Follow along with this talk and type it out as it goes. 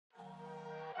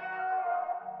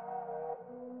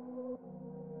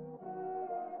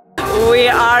We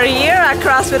are here at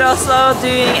CrossFit Oslo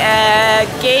doing a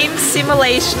game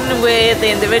simulation with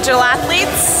individual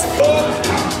athletes.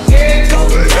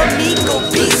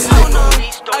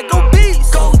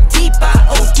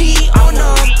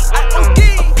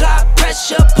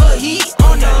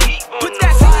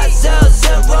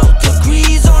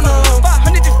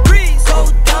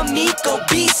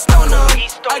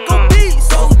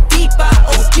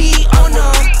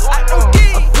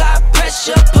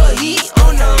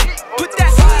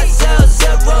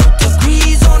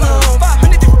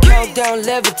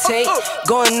 Levitate,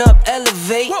 going up,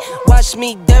 elevate. Watch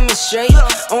me demonstrate.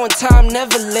 On time,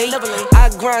 never late. I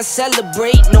grind,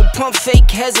 celebrate. No pump, fake,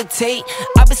 hesitate.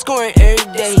 I've been scoring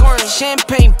every day.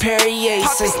 Champagne Perrier.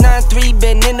 Since 9-3,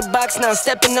 been in the box, now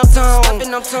stepping up to home.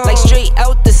 Like straight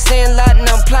out the sand lot,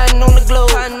 now I'm plotting on the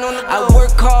globe. I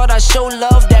work hard, I show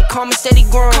love, that calm and steady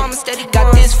grind.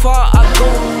 Got this far, I go.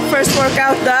 First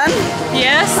workout done?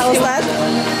 Yes. How was that?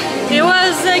 It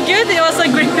was good. It was a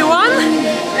grippy one,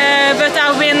 but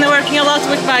I've been working a lot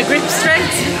with my grip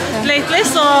strength lately,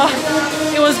 so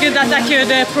it was good that I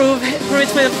could prove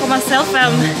it for myself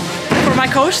and for my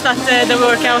coach that the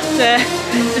workout, the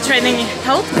training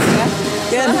helped.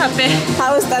 Good. So happy.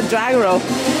 How is that drag rope?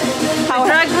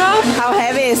 Drag rope? How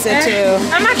heavy is it too?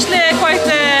 I'm actually quite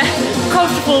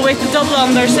comfortable with the double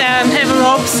unders and heavy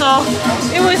rope, so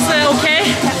it was okay.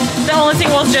 The only thing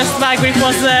was just my grip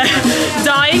was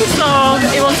dying, so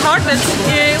it was hard, but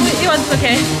it was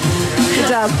okay. Good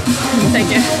job.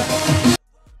 Thank you.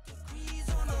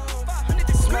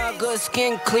 Smile good,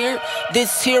 skin clear.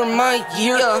 This here my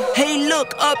year. Hey,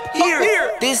 look up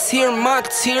here. This here my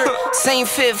tier. Same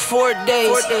fit 4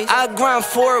 days. I grind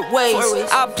 4 ways.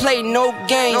 I play no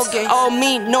games. All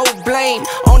me, no blame.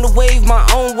 On the wave, my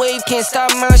own wave. Can't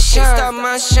stop my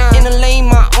shine. In the lane,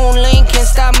 my own lane. Can't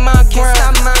stop my grind.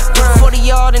 40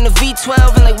 yard in the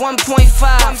V12 and like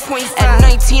 1.5. At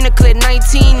 19, I cleared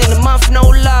 19 in a month, no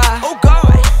lie. Oh God.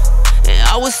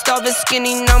 I was starving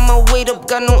skinny, now my weight up.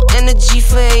 Got no energy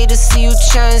for haters. See you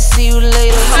trying, see you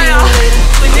later.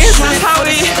 This is how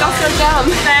we got her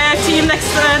down. Team next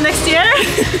year.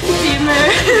 Team.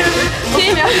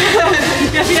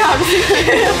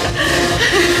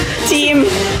 Team.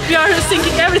 We are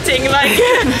thinking everything, like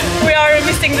we are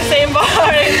missing the same bar.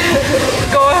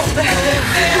 Go after.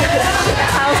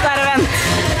 How's that event?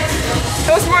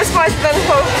 It was more spicy than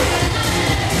hope.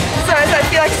 So I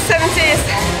feel like 70 is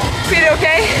pretty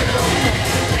okay,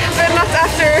 but not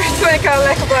after 20 kilo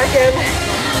leg bike and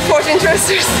 14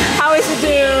 thrusters. How is it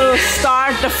to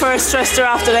start the first thruster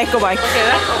after the echo bike?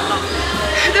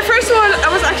 The first one I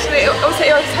was heavy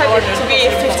to be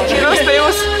 50 kilos, but it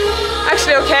was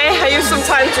actually okay. I used some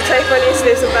time to take my knee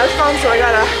sleeves and belt on, so I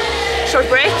got a short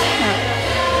break.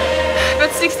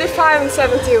 But 65 and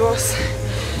 70 was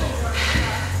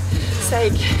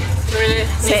sag. Really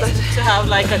need to have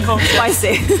like a confidence.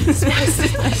 Spicy.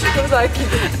 It was like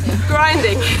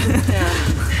grinding.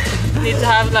 Yeah. Need to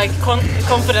have like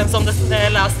confidence on the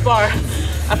last bar.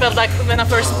 I felt like when I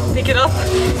first picked it up,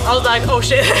 I was like, oh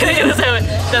shit, it was heavy.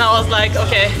 Then I was like,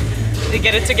 okay, we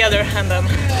get it together, and then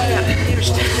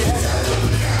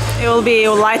It will be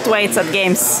lightweights at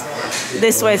games.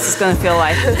 This weight is gonna feel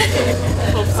light.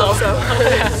 Hope so.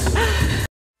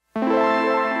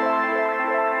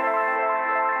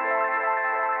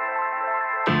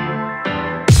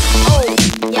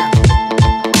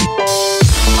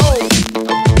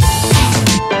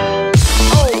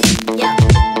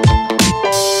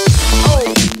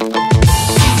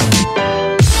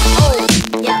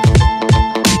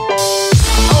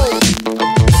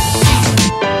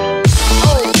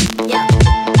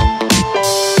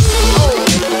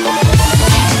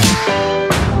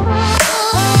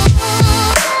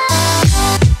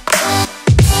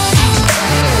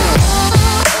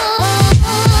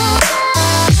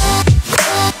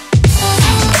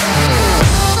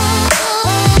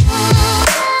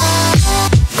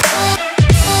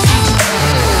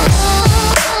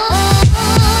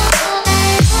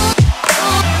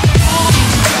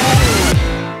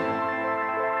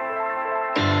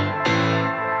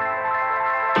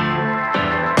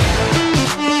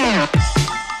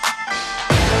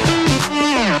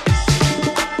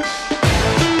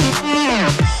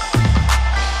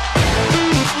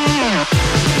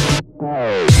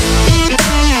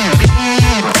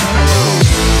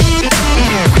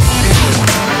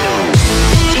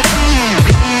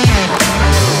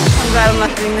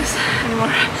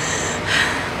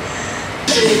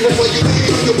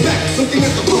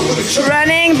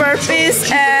 Running, burpees,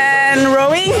 and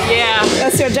rowing? Yeah.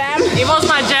 That's your jam? It was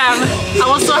my jam. I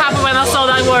was so happy when I saw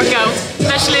that workout.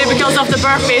 especially because of the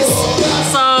burpees.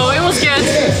 So it was good.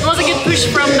 It was a good push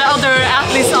from the other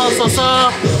athletes also, so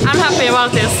I'm happy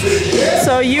about this.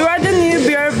 So you are the new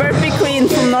burpee queen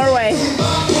from Norway.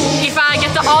 If I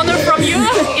get the honor from you,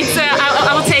 it's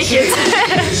I will take it.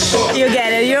 You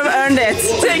get it, you've earned it.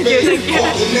 Thank you, thank you.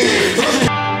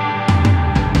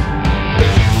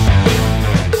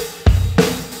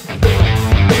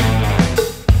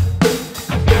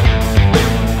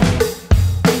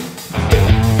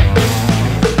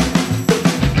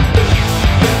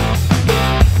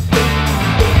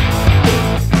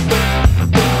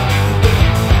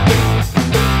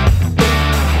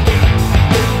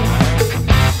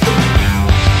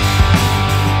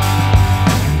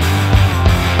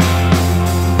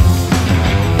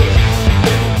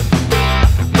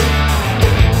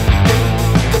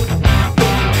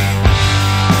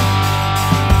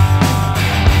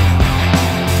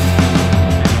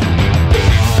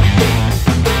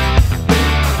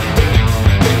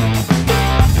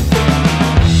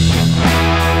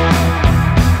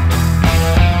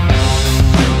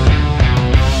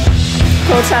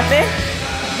 Coach happy?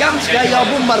 Ganska, jag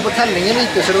bommade på tändningen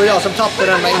lite så det var jag som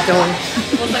tappade den, men inte hon.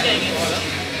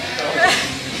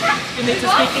 You need to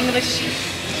speak English.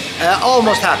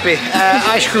 Almost happy.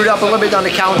 I screwed up a little bit on the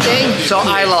counting, so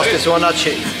I lost this one, not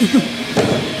she.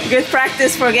 Good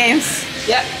practice for games.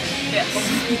 Yeah. Yes.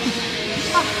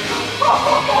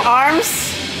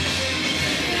 Arms,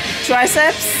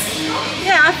 triceps.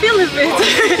 Yeah, I feel a bit,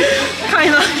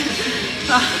 kind of.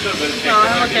 No,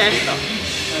 I'm okay.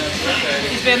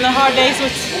 It's been hard days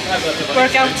with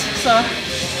workout, so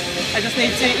I just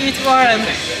need to eat more and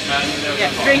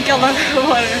drink a lot of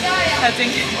water, I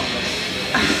think.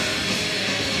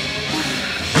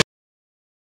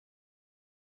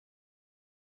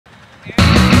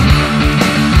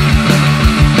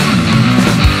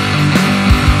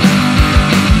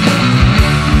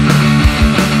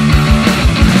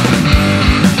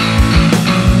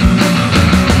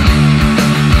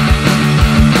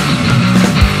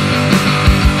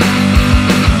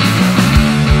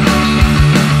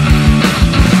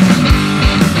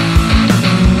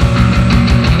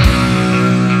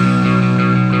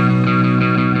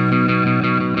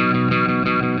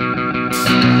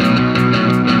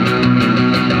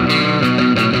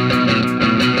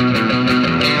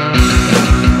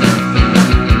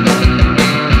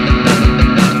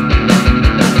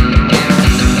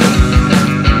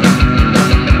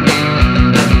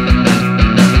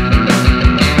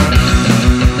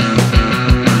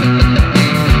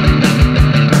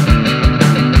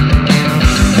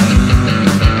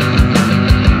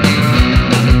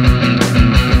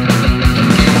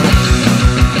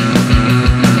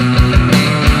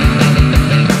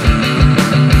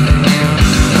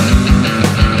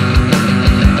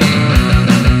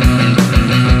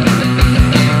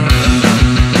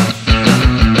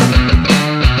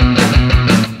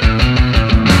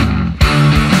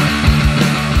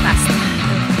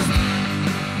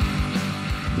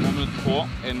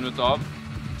 Av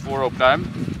 2 rope climb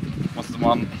måste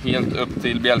man helt upp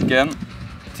till bjälken,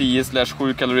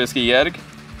 10/7 kalorisk erg,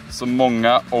 så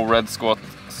många overhead squat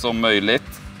som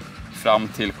möjligt fram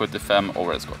till 75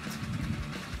 overhead squat.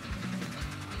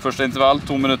 Första intervall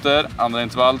 2 minuter, andra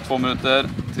intervall 2 minuter,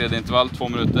 tredje intervall 2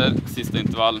 minuter, sista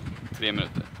intervall 3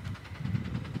 minuter.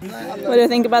 What do you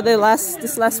think about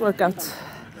this last workout?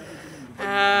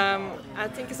 I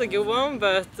think it's a good one,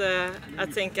 but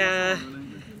I think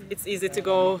it's easy to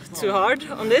go too hard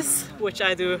on this, which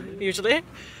I do usually.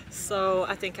 So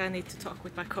I think I need to talk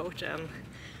with my coach and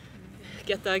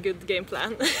get a good game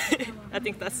plan. I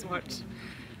think that's smart.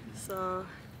 So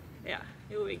yeah,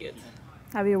 it will be good.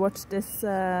 Have you watched this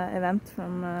event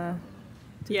from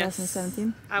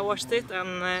 2017? Yes, I watched it,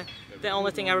 and the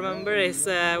only thing I remember is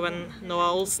when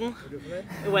Noah Olsen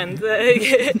went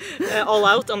all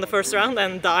out on the first round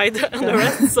and died on the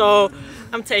rest. So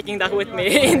I'm taking that with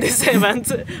me in this event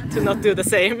to not do the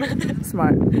same.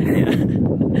 Smart. Yeah.